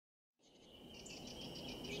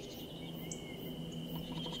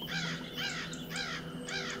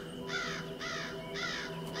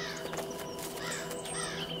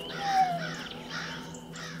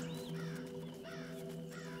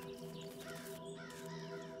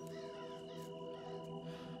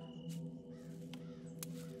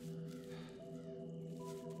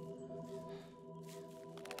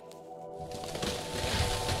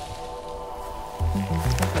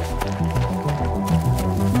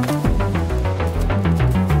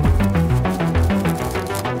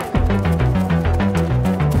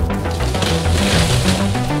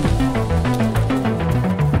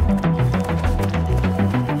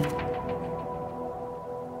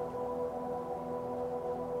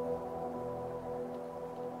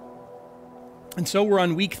And so we're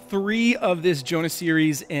on week 3 of this Jonah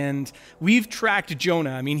series, and we've tracked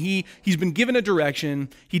Jonah. I mean, he's been given a direction.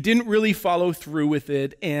 He didn't really follow through with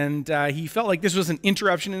it, and he felt like this was an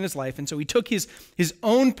interruption in his life. And so he took his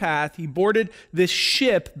own path. He boarded this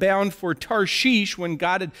ship bound for Tarshish when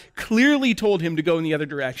God had clearly told him to go in the other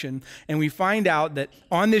direction. And we find out that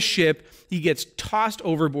on this ship, he gets tossed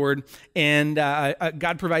overboard, and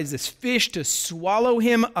God provides this fish to swallow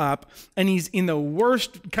him up, and he's in the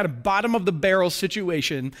worst kind of bottom of the barrel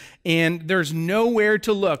situation, and there's nowhere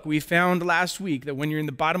to look. We found last week that when you're in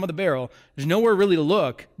the bottom of the barrel, there's nowhere really to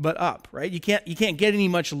look but up, right? You can't get any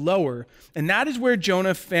much lower, and that is where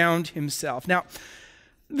Jonah found himself. Now,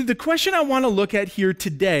 the question I want to look at here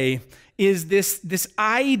today is this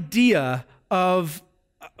idea of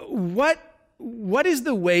what is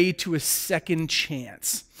the way to a second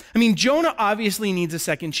chance? I mean, Jonah obviously needs a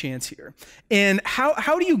second chance here. And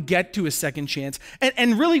how do you get to a second chance?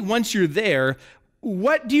 And really, once you're there,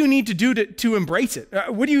 what do you need to do to embrace it?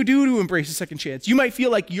 What do you do to embrace a second chance? You might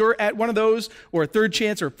feel like you're at one of those, or a third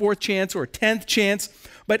chance, or a fourth chance, or a 10th chance.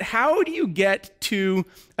 But how do you get to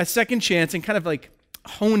a second chance and kind of like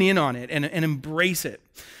hone in on it and embrace it?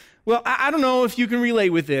 Well, I don't know if you can relate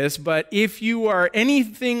with this, but if you are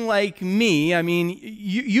anything like me, I mean,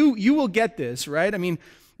 you will get this, right? I mean,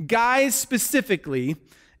 guys specifically,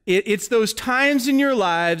 it's those times in your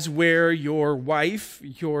lives where your wife,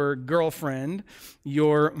 your girlfriend,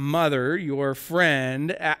 your mother, your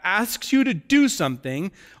friend asks you to do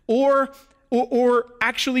something, or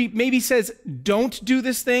actually maybe says, don't do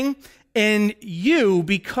this thing, and you,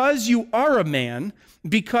 because you are a man,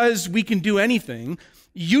 because we can do anything,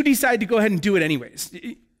 you decide to go ahead and do it anyways.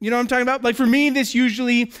 You know what I'm talking about? Like for me, this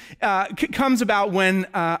usually comes about when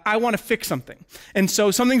I want to fix something. And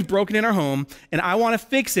so something's broken in our home and I want to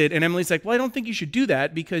fix it. And Emily's like, well, I don't think you should do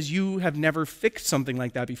that because you have never fixed something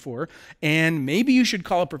like that before. And maybe you should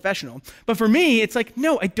call a professional. But for me, it's like,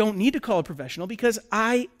 no, I don't need to call a professional because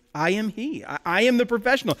I am he. I am the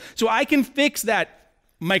professional. So I can fix that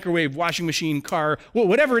microwave, washing machine, car, well,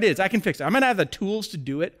 whatever it is, I can fix it. I might not have the tools to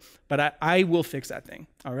do it, but I will fix that thing,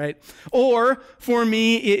 all right? Or for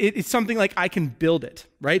me, it's something like I can build it,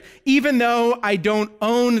 right? Even though I don't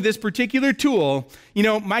own this particular tool, you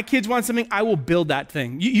know, my kids want something, I will build that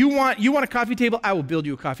thing. You want a coffee table? I will build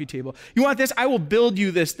you a coffee table. You want this? I will build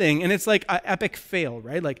you this thing. And it's like an epic fail,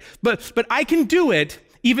 right? Like, but I can do it.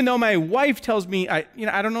 Even though my wife tells me, I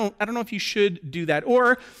don't know if you should do that.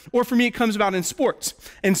 Or for me, it comes about in sports.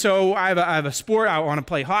 And so I have a sport. I want to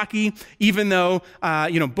play hockey, even though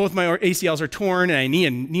both my ACLs are torn and I need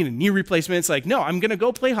a knee replacement. It's like, no, I'm going to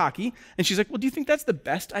go play hockey. And she's like, well, do you think that's the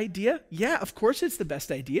best idea? Yeah, of course it's the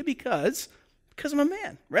best idea because I'm a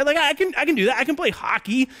man, right? Like I can do that. I can play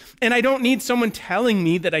hockey, and I don't need someone telling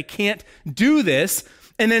me that I can't do this.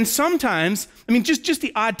 And then sometimes, I mean, just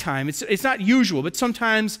the odd time, it's not usual, but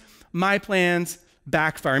sometimes my plans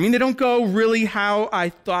backfire. I mean, they don't go really how I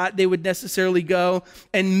thought they would necessarily go.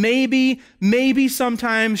 And maybe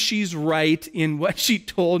sometimes she's right in what she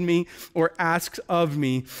told me or asks of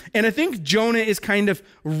me. And I think Jonah is kind of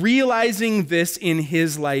realizing this in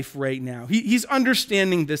his life right now. He's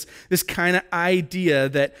understanding this kind of idea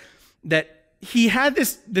that he had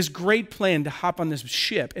this great plan to hop on this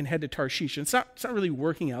ship and head to Tarshish. And it's not really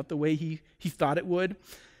working out the way he thought it would.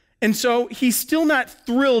 And so he's still not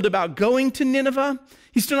thrilled about going to Nineveh.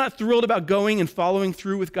 He's still not thrilled about going and following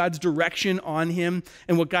through with God's direction on him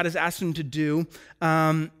and what God has asked him to do.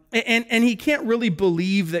 And he can't really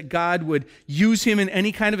believe that God would use him in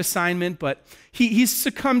any kind of assignment, but he's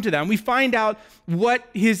succumbed to that. And we find out what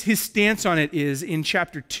his stance on it is in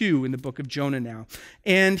chapter 2 in the book of Jonah now.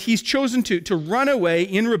 And he's chosen to run away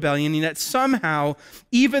in rebellion, and that somehow,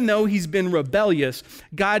 even though he's been rebellious,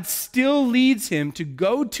 God still leads him to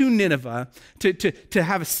go to Nineveh, to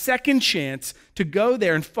have a second chance, to go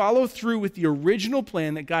there and follow through with the original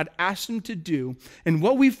plan that God asked him to do. And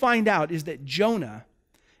what we find out is that Jonah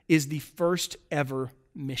is the first ever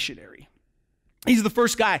missionary. He's the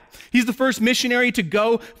first guy. He's the first missionary to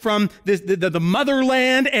go from the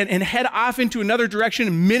motherland and head off into another direction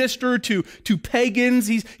and minister to pagans.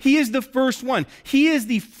 He is the first one. He is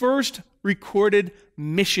the first recorded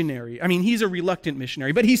missionary. I mean, he's a reluctant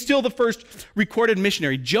missionary, but he's still the first recorded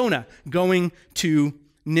missionary, Jonah, going to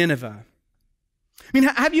Nineveh. I mean,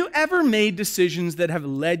 have you ever made decisions that have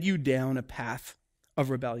led you down a path of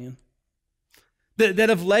rebellion? That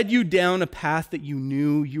have led you down a path that you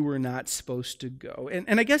knew you were not supposed to go.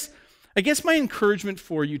 And I guess my encouragement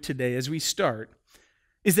for you today as we start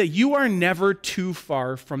is that you are never too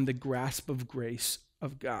far from the grasp of grace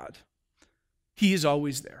of God. He is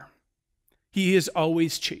always there. He is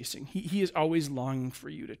always chasing. He is always longing for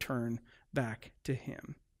you to turn back to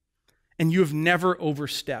him. And you have never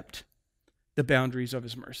overstepped the boundaries of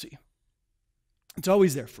his mercy. It's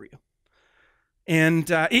always there for you. And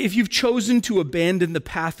if you've chosen to abandon the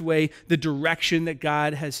pathway, the direction that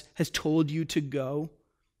God has told you to go,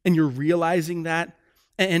 and you're realizing that,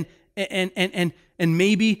 and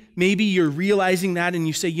maybe you're realizing that, and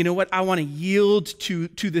you say, you know what, I want to yield to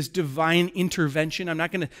this divine intervention. I'm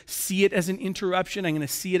not going to see it as an interruption. I'm going to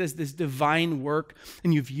see it as this divine work,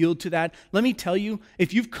 and you've yielded to that. Let me tell you,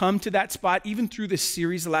 if you've come to that spot, even through this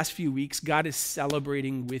series the last few weeks, God is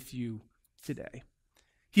celebrating with you today.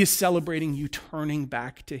 He is celebrating you turning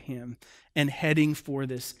back to him and heading for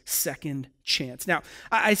this second chance. Now,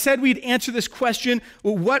 I said we'd answer this question.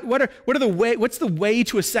 What's the way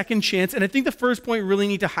to a second chance? And I think the first point we really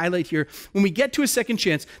need to highlight here, when we get to a second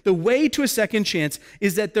chance, the way to a second chance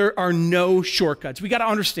is that there are no shortcuts. We got to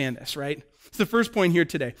understand this, right? It's the first point here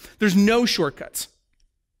today. There's no shortcuts.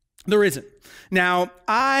 There isn't. Now,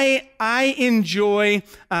 I enjoy,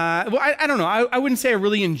 I don't know, I wouldn't say I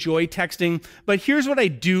really enjoy texting, but here's what I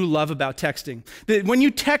do love about texting. That when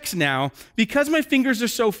you text now, because my fingers are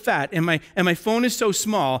so fat and my phone is so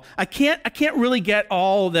small, I can't really get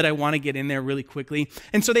all that I want to get in there really quickly.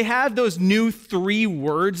 And so they have those new 3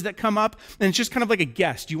 words that come up, and it's just kind of like a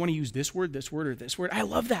guess. Do you want to use this word, or this word? I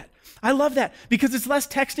love that. I love that because it's less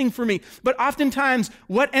texting for me. But oftentimes,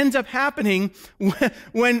 what ends up happening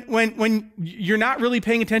when you're not really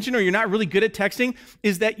paying attention or you're not really good at texting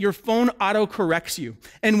is that your phone auto-corrects you.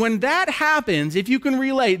 And when that happens, if you can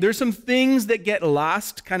relate, there's some things that get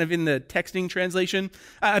lost kind of in the texting translation.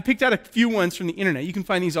 I picked out a few ones from the internet. You can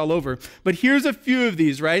find these all over. But here's a few of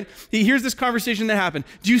these, right? Here's this conversation that happened.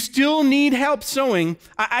 Do you still need help sewing?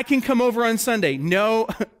 I can come over on Sunday. No,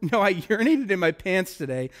 I urinated in my pants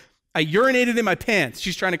today. I urinated in my pants.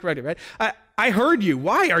 She's trying to correct it, right? I heard you.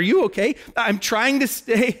 Why? Are you okay? I'm trying to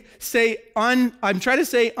say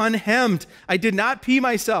unhemmed. I did not pee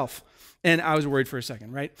myself. And I was worried for a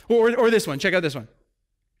second, right? Or this one. Check out this one.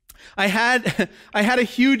 I had a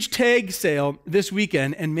huge tag sale this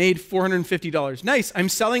weekend and made $450. Nice. I'm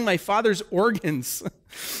selling my father's organs.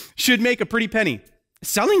 Should make a pretty penny.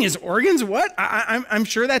 Selling his organs? What? I'm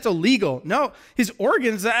sure that's illegal. No, his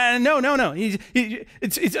organs. No.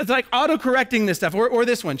 It's like auto-correcting this stuff. Or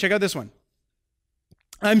this one. Check out this one.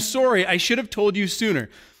 I'm sorry. I should have told you sooner.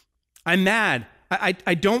 I'm mad.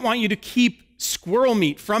 I don't want you to keep squirrel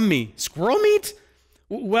meat from me. Squirrel meat?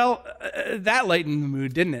 Well, that lightened the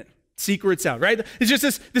mood, didn't it? Secrets out, right? It's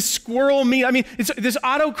just this squirrel meat. I mean, it's this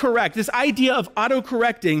autocorrect, this idea of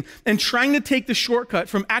autocorrecting and trying to take the shortcut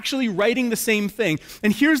from actually writing the same thing.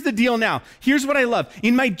 And here's the deal now. Here's what I love.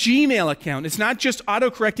 In my Gmail account, it's not just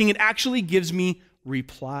autocorrecting, it actually gives me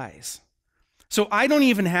replies. So I don't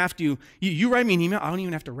even have to, you write me an email, I don't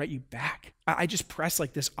even have to write you back. I just press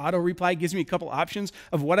like this auto reply, gives me a couple options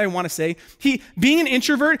of what I want to say. Being an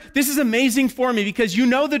introvert, this is amazing for me because you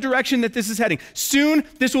know the direction that this is heading. Soon,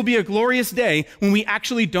 this will be a glorious day when we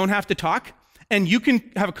actually don't have to talk and you can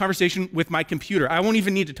have a conversation with my computer. I won't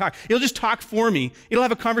even need to talk. It'll just talk for me. It'll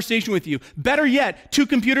have a conversation with you. Better yet, 2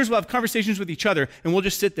 computers will have conversations with each other and we'll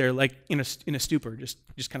just sit there like in a stupor, just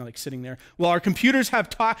kind of like sitting there. While our computers have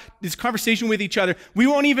this conversation with each other, we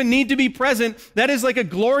won't even need to be present. That is like a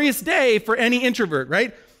glorious day for any introvert,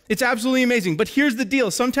 right? It's absolutely amazing. But here's the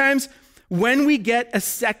deal. Sometimes when we get a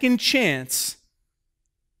second chance,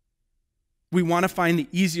 we want to find the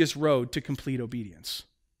easiest road to complete obedience.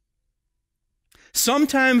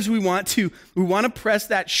 Sometimes we want to press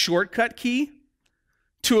that shortcut key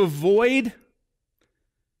to avoid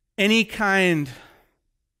any kind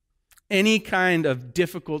of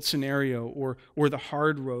difficult scenario or the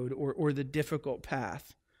hard road or the difficult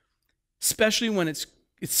path, especially when it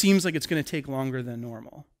seems like it's going to take longer than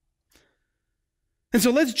normal. And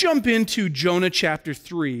so let's jump into Jonah chapter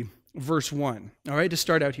 3, verse 1, all right, to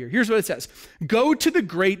start out here. Here's what it says. Go to the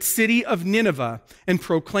great city of Nineveh and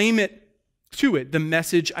proclaim to it the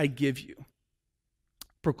message I give you.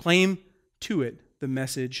 Proclaim to it the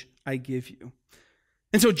message I give you.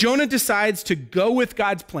 And so Jonah decides to go with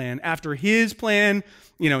God's plan. After his plan,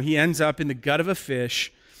 he ends up in the gut of a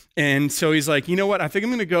fish. And so he's like, you know what? I think I'm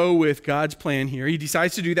going to go with God's plan here. He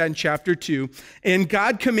decides to do that in chapter 2. And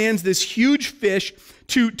God commands this huge fish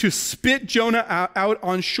to spit Jonah out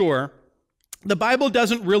on shore. The Bible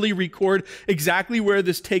doesn't really record exactly where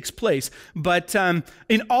this takes place, but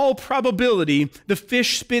in all probability, the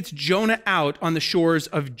fish spits Jonah out on the shores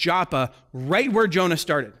of Joppa, right where Jonah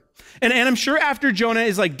started. And I'm sure after Jonah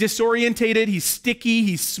is like disorientated, he's sticky,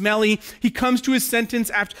 he's smelly, he comes to his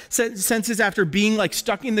senses after being like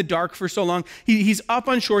stuck in the dark for so long. He's up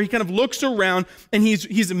on shore, he kind of looks around and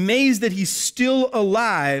he's amazed that he's still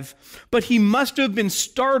alive, but he must have been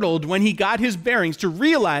startled when he got his bearings to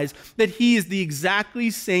realize that he is the exactly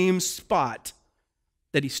same spot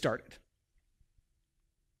that he started.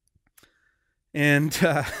 And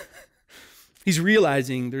he's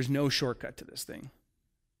realizing there's no shortcut to this thing.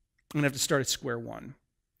 I'm going to have to start at square one.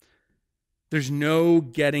 There's no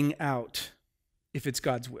getting out if it's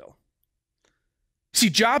God's will. See,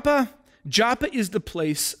 Joppa is the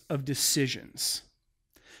place of decisions.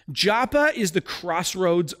 Joppa is the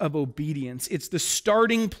crossroads of obedience. It's the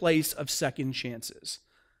starting place of second chances.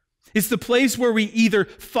 It's the place where we either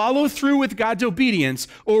follow through with God's obedience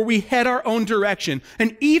or we head our own direction.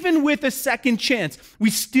 And even with a second chance, we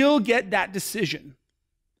still get that decision.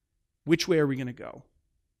 Which way are we going to go?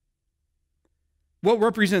 What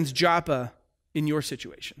represents Joppa in your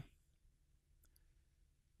situation?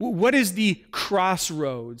 What is the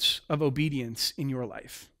crossroads of obedience in your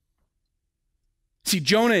life? See,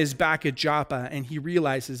 Jonah is back at Joppa and he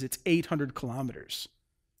realizes it's 800 kilometers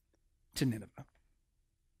to Nineveh.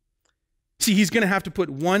 See, he's going to have to put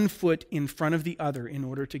one foot in front of the other in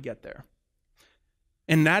order to get there.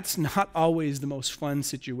 And that's not always the most fun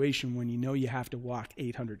situation when you know you have to walk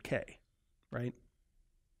 800K, right?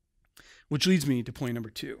 Which leads me to point number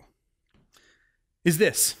 2, is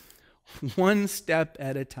this: one step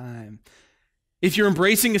at a time. If you're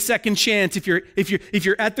embracing a second chance, if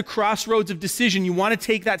you're at the crossroads of decision, you want to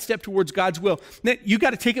take that step towards God's will, then you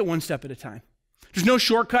got to take it one step at a time. There's no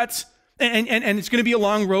shortcuts, and it's going to be a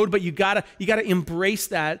long road, but you got to embrace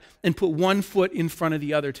that and put one foot in front of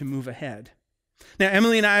the other to move ahead. Now,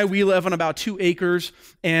 Emily and I, we live on about 2 acres,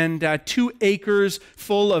 and 2 acres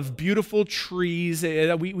full of beautiful trees.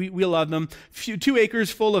 We love them. 2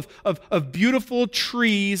 acres full of beautiful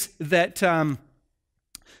trees that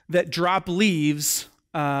drop leaves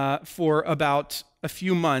for about a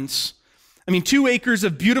few months. I mean, 2 acres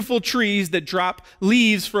of beautiful trees that drop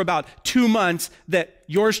leaves for about 2 months that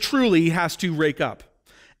yours truly has to rake up.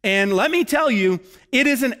 And let me tell you, it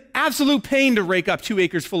is an absolute pain to rake up 2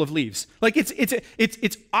 acres full of leaves. Like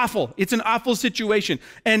it's awful. It's an awful situation.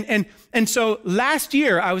 And so last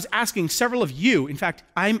year I was asking several of you, in fact,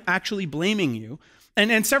 I'm actually blaming you.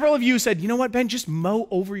 And several of you said, you know what, Ben, just mow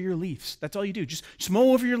over your leaves. That's all you do. Just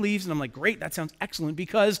mow over your leaves. And I'm like, great, that sounds excellent,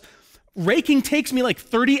 because raking takes me like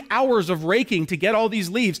 30 hours of raking to get all these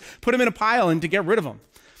leaves, put them in a pile, and to get rid of them.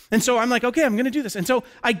 And so I'm like, okay, I'm going to do this. And so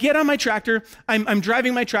I get on my tractor. I'm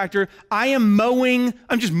driving my tractor. I'm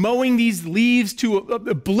just mowing these leaves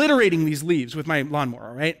obliterating these leaves with my lawnmower,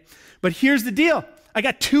 all right? But here's the deal. I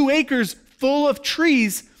got 2 acres full of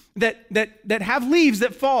trees that have leaves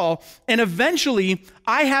that fall, and eventually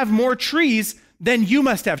I have more trees than you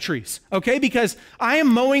must have trees, okay? Because I am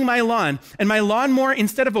mowing my lawn, and my lawnmower,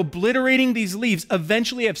 instead of obliterating these leaves,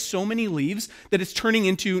 eventually I have so many leaves that it's turning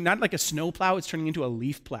into, not like a snow plow, it's turning into a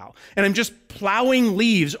leaf plow. And I'm just plowing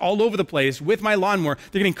leaves all over the place with my lawnmower.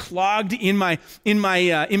 They're getting clogged in my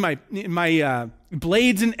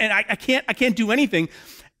blades, and I can't do anything.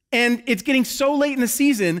 And it's getting so late in the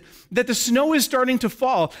season that the snow is starting to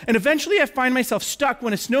fall. And eventually I find myself stuck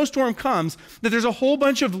when a snowstorm comes, that there's a whole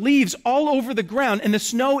bunch of leaves all over the ground, and the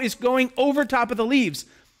snow is going over top of the leaves,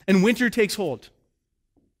 and winter takes hold.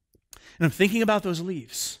 And I'm thinking about those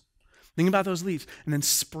leaves, and then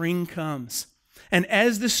spring comes. And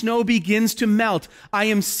as the snow begins to melt, I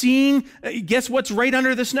am seeing, guess what's right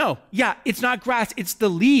under the snow? Yeah, it's not grass, it's the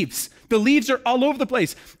leaves. The leaves are all over the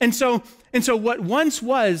place. And so what once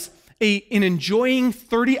was an enjoying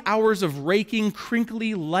 30 hours of raking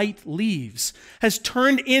crinkly light leaves has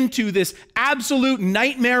turned into this absolute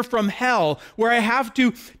nightmare from hell, where I have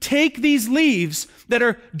to take these leaves that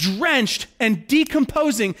are drenched and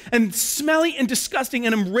decomposing and smelly and disgusting,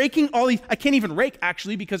 and I'm raking all these. I can't even rake,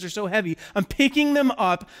 actually, because they're so heavy. I'm picking them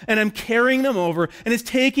up and I'm carrying them over, and it's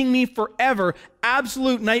taking me forever.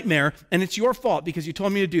 Absolute nightmare. And it's your fault because you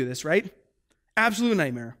told me to do this, right? Absolute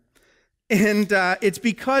nightmare. And it's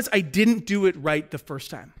because I didn't do it right the first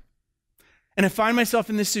time. And I find myself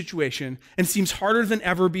in this situation, and it seems harder than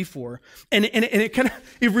ever before. And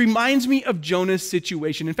it reminds me of Jonah's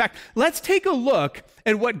situation. In fact, let's take a look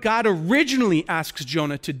at what God originally asks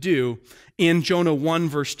Jonah to do in Jonah 1,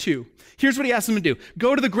 verse 2. Here's what he asks him to do.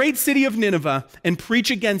 Go to the great city of Nineveh and preach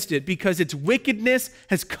against it, because its wickedness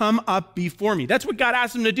has come up before me. That's what God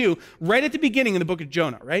asked him to do right at the beginning of the book of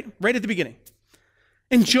Jonah, right? Right at the beginning.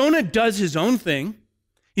 And Jonah does his own thing.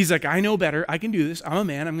 He's like, I know better. I can do this. I'm a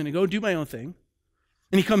man. I'm going to go do my own thing.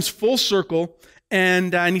 And he comes full circle,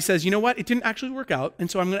 and he says, you know what? It didn't actually work out,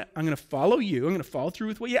 and so I'm gonna follow you. I'm gonna follow through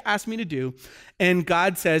with what you asked me to do. And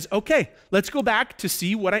God says, okay, let's go back to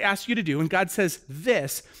see what I asked you to do. And God says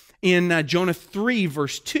this in Jonah 3,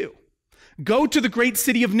 verse 2. Go to the great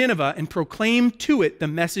city of Nineveh and proclaim to it the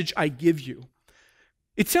message I give you.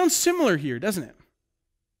 It sounds similar here, doesn't it?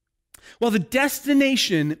 Well, the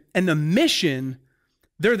destination and the mission,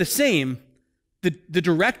 they're the same. The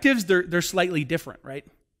directives, they're slightly different, right?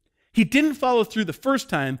 He didn't follow through the first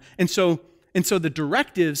time, and so the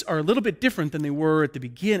directives are a little bit different than they were at the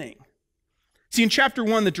beginning. See, in chapter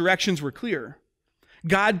 1, the directions were clear.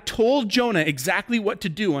 God told Jonah exactly what to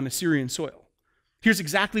do on Assyrian soil. Here's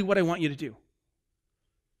exactly what I want you to do.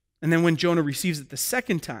 And then when Jonah receives it the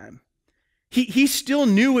second time, he still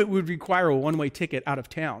knew it would require a one-way ticket out of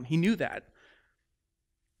town. He knew that.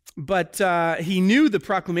 But he knew the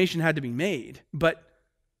proclamation had to be made. But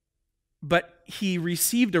he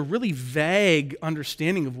received a really vague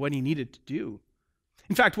understanding of what he needed to do.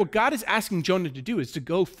 In fact, what God is asking Jonah to do is to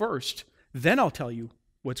go first. Then I'll tell you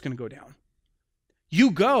what's going to go down.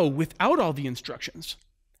 You go without all the instructions.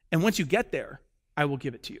 And once you get there, I will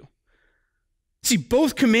give it to you. See,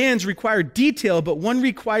 both commands require detail, but one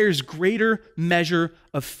requires greater measure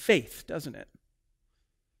of faith, doesn't it?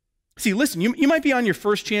 See, listen, you might be on your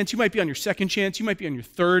first chance, you might be on your second chance, you might be on your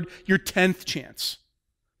third, your 10th chance.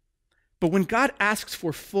 But when God asks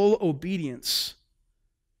for full obedience,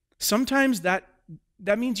 sometimes that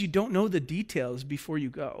means you don't know the details before you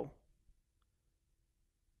go.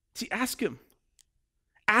 See, ask him.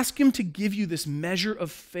 Ask him to give you this measure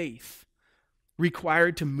of faith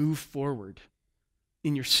required to move forward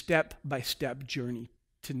in your step-by-step journey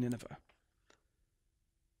to Nineveh.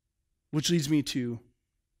 Which leads me to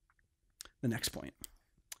the next point.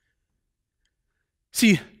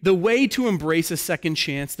 See, the way to embrace a second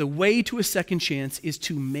chance, the way to a second chance is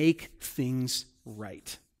to make things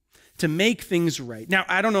right. To make things right. Now,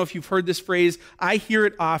 I don't know if you've heard this phrase. I hear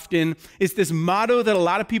it often. It's this motto that a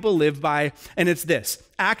lot of people live by, and it's this: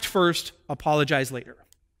 act first, apologize later.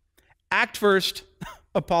 Act first,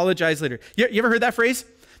 apologize later. You ever heard that phrase?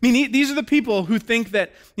 I mean, these are the people who think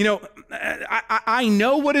that, I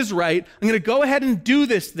know what is right. I'm going to go ahead and do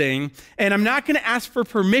this thing, and I'm not going to ask for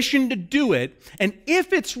permission to do it. And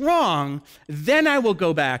if it's wrong, then I will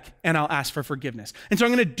go back and I'll ask for forgiveness. And so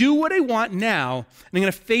I'm going to do what I want now, and I'm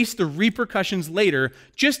going to face the repercussions later,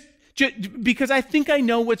 just because I think I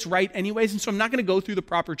know what's right anyways, and so I'm not going to go through the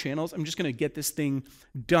proper channels. I'm just going to get this thing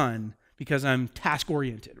done because I'm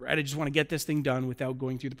task-oriented, right? I just want to get this thing done without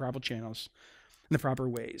going through the proper channels in the proper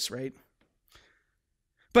ways, right?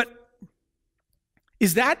 But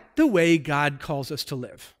is that the way God calls us to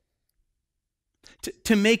live?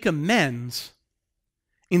 To make amends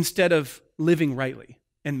instead of living rightly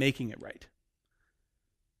and making it right.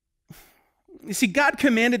 You see, God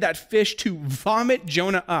commanded that fish to vomit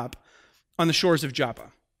Jonah up on the shores of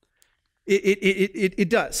Joppa. It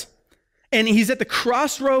does. And he's at the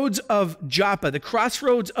crossroads of Joppa, the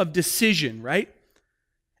crossroads of decision, right?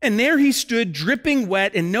 And there he stood, dripping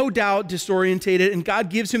wet and no doubt disorientated, and God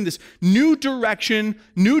gives him this new direction.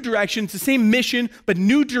 It's the same mission, but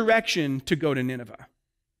new direction to go to Nineveh.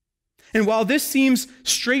 And while this seems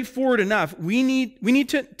straightforward enough, we need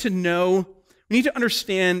to know, we need to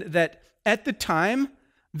understand that at the time,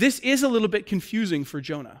 this is a little bit confusing for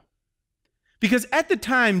Jonah. Because at the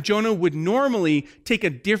time, Jonah would normally take a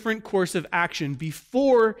different course of action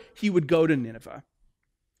before he would go to Nineveh.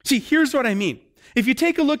 See, here's what I mean. If you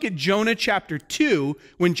take a look at Jonah chapter 2,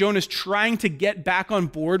 when Jonah's trying to get back on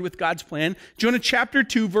board with God's plan, Jonah chapter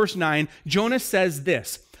 2, verse 9, Jonah says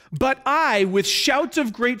this: "But I, with shouts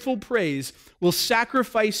of grateful praise, will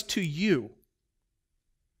sacrifice to you.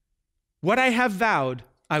 What I have vowed,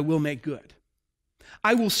 I will make good.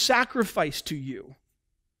 I will sacrifice to you."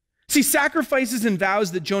 See, sacrifices and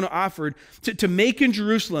vows that Jonah offered to make in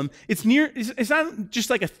Jerusalem, it's not just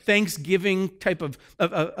like a thanksgiving type of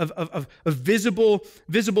visible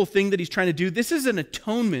thing that he's trying to do. This is an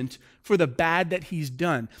atonement for the bad that he's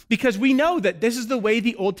done. Because we know that this is the way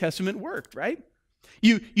the Old Testament worked, right?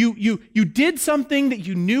 You did something that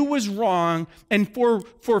you knew was wrong, and for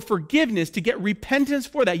forgiveness, to get repentance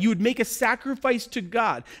for that, you would make a sacrifice to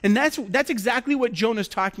God. And that's exactly what Jonah's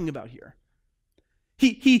talking about here.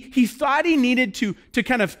 He thought he needed to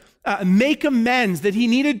kind of make amends, that he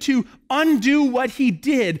needed to undo what he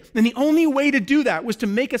did. And the only way to do that was to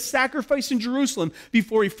make a sacrifice in Jerusalem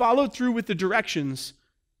before he followed through with the directions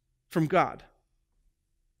from God.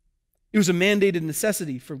 It was a mandated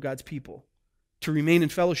necessity for God's people to remain in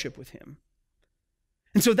fellowship with him.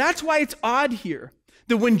 And so that's why it's odd here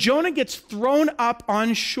that when Jonah gets thrown up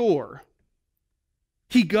on shore,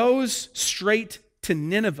 He goes straight to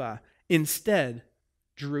Nineveh instead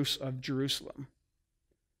of Jerusalem.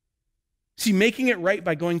 See, making it right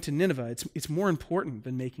by going to Nineveh, it's more important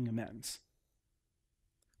than making amends.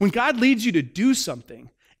 When God leads you to do something,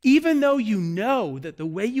 even though you know that the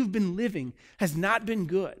way you've been living has not been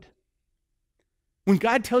good, when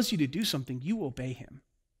God tells you to do something, you obey him.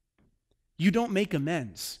 You don't make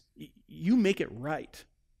amends. You make it right.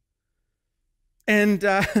 And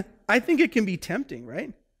I think it can be tempting, right?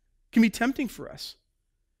 It can be tempting for us.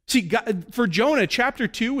 See, for Jonah, chapter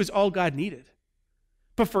 2 was all God needed.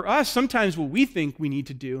 But for us, sometimes what we think we need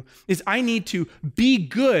to do is I need to be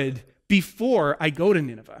good before I go to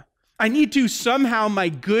Nineveh. I need to somehow my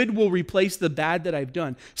good will replace the bad that I've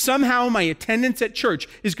done. Somehow my attendance at church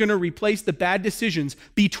is going to replace the bad decisions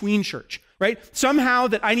between church, right? Somehow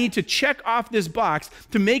that I need to check off this box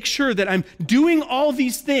to make sure that I'm doing all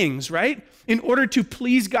these things, right? In order to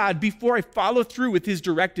please God before I follow through with his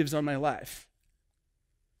directives on my life.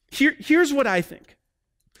 Here's what I think.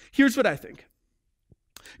 Here's what I think.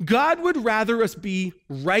 God would rather us be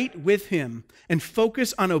right with him and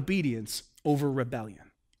focus on obedience over rebellion.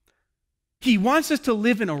 He wants us to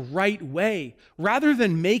live in a right way rather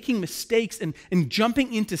than making mistakes and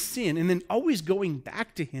jumping into sin and then always going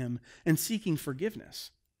back to him and seeking forgiveness.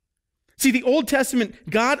 See, the Old Testament,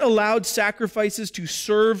 God allowed sacrifices to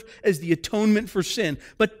serve as the atonement for sin,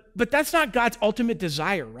 but that's not God's ultimate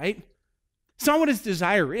desire, right? It's not what his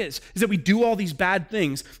desire is that we do all these bad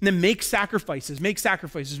things and then make sacrifices,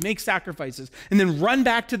 and then run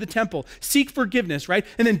back to the temple, seek forgiveness, right?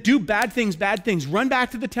 And then do bad things, run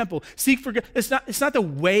back to the temple, seek forgiveness. It's not the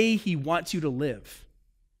way he wants you to live.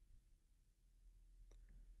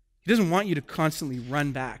 He doesn't want you to constantly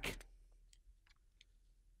run back.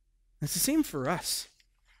 It's the same for us.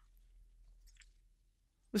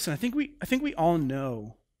 Listen, I think we all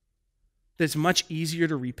know that it's much easier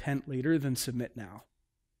to repent later than submit now.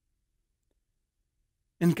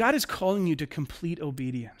 And God is calling you to complete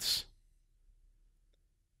obedience.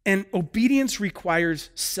 And obedience requires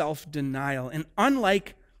self-denial. And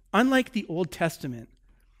unlike the Old Testament,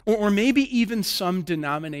 or maybe even some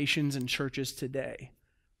denominations and churches today,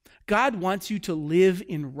 God wants you to live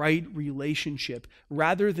in right relationship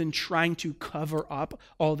rather than trying to cover up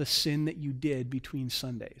all the sin that you did between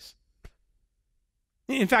Sundays.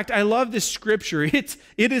 In fact, I love this scripture. It's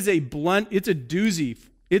a doozy.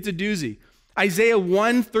 It's a doozy. Isaiah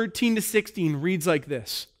 1:13-16 reads like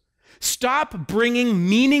this. Stop bringing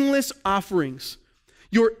meaningless offerings.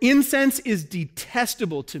 Your incense is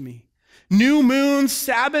detestable to me. New moons,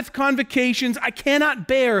 Sabbath convocations, I cannot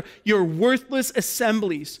bear your worthless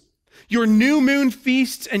assemblies. Your new moon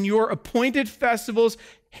feasts and your appointed festivals,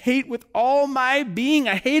 hate with all my being.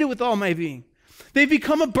 I hate it with all my being. They've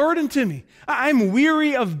become a burden to me. I'm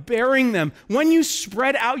weary of bearing them. When you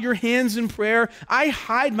spread out your hands in prayer, I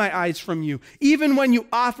hide my eyes from you. Even when you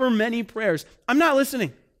offer many prayers, I'm not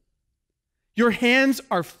listening. Your hands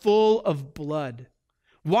are full of blood.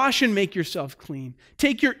 Wash and make yourself clean.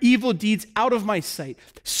 Take your evil deeds out of my sight.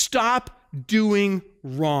 Stop doing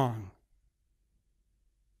wrong.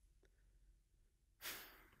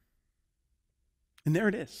 And there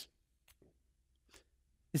it is.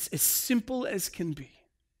 It's as simple as can be.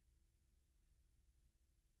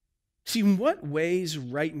 See, in what ways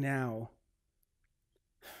right now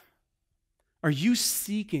are you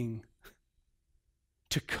seeking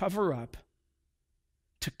to cover up,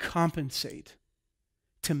 to compensate,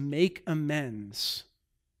 to make amends,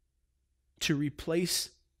 to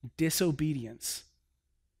replace disobedience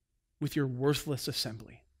with your worthless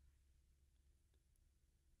assembly?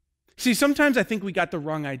 See, sometimes I think we got the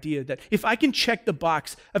wrong idea that if I can check the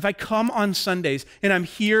box, if I come on Sundays and I'm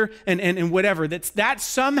here and whatever, that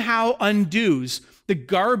somehow undoes the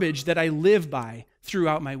garbage that I live by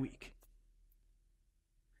throughout my week.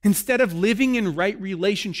 Instead of living in right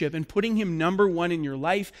relationship and putting him number one in your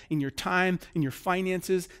life, in your time, in your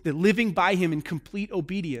finances, that living by him in complete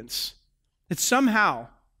obedience, that somehow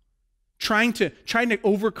trying to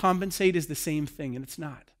overcompensate is the same thing, and it's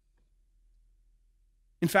not.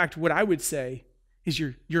 In fact, what I would say is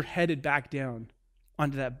you're headed back down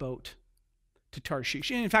onto that boat to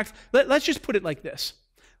Tarshish. And in fact, let's just put it like this.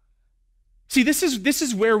 See, this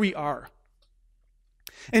is where we are.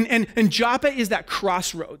 And Joppa is that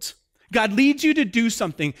crossroads. God leads you to do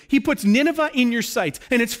something. He puts Nineveh in your sights,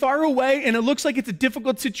 and it's far away, and it looks like it's a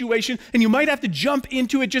difficult situation, and you might have to jump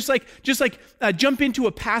into it, just like jump into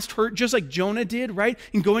a past hurt, just like Jonah did, right?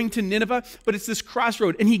 In going to Nineveh, but it's this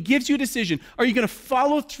crossroad, and he gives you a decision. Are you going to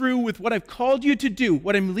follow through with what I've called you to do,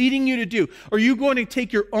 what I'm leading you to do? Or are you going to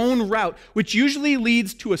take your own route, which usually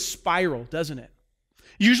leads to a spiral, doesn't it?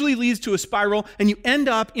 Usually leads to a spiral, and you end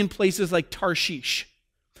up in places like Tarshish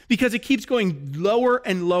because it keeps going lower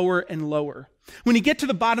and lower and lower. When you get to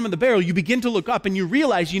the bottom of the barrel, you begin to look up and you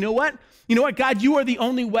realize, you know what? You know what, God, you are the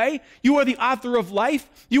only way. You are the author of life.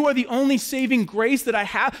 You are the only saving grace that I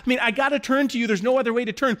have. I mean, I got to turn to you. There's no other way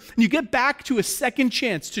to turn. And you get back to a second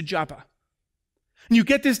chance to Joppa. And you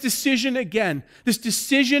get this decision again,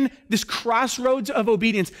 this crossroads of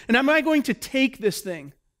obedience. And am I going to take this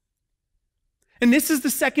thing? And this is the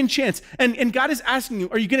second chance. And God is asking you,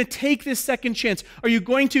 are you going to take this second chance? Are you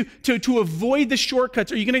going to avoid the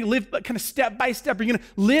shortcuts? Are you going to live kind of step by step? Are you going to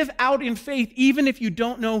live out in faith even if you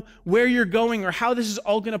don't know where you're going or how this is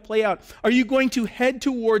all going to play out? Are you going to head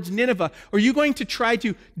towards Nineveh? Or are you going to try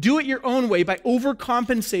to do it your own way by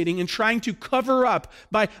overcompensating and trying to cover up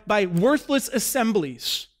by worthless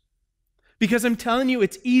assemblies? Because I'm telling you,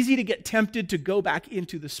 it's easy to get tempted to go back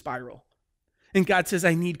into the spiral. And God says,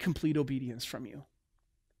 I need complete obedience from you.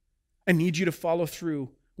 I need you to follow through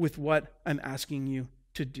with what I'm asking you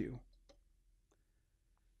to do.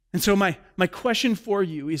 And so my question for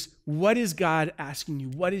you is, what is God asking you?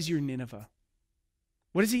 What is your Nineveh?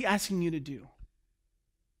 What is he asking you to do?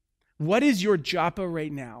 What is your Joppa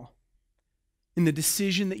right now in the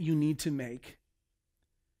decision that you need to make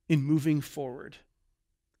in moving forward?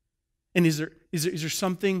 And is there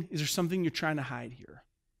something you're trying to hide here?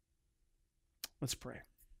 Let's pray.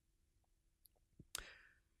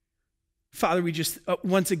 Father, we just,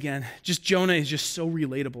 once again, just Jonah is just so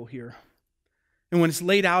relatable here. And when it's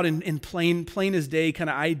laid out in plain as day kind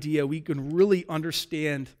of idea, we can really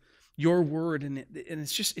understand your word, and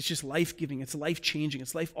it's just life-giving, it's life-changing,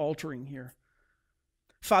 it's life-altering here.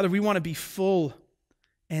 Father, we want to be full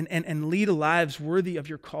and lead lives worthy of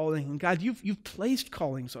your calling. And God, you've placed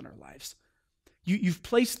callings on our lives. You've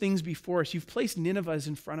placed things before us. You've placed Ninevehs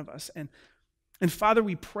in front of us. And Father,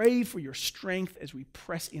 we pray for your strength as we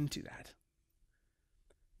press into that.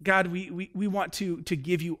 God, we want to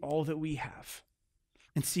give you all that we have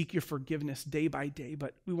and seek your forgiveness day by day,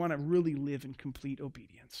 but we want to really live in complete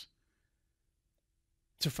obedience.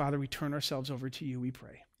 So Father, we turn ourselves over to you, we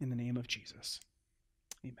pray, in the name of Jesus.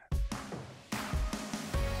 Amen.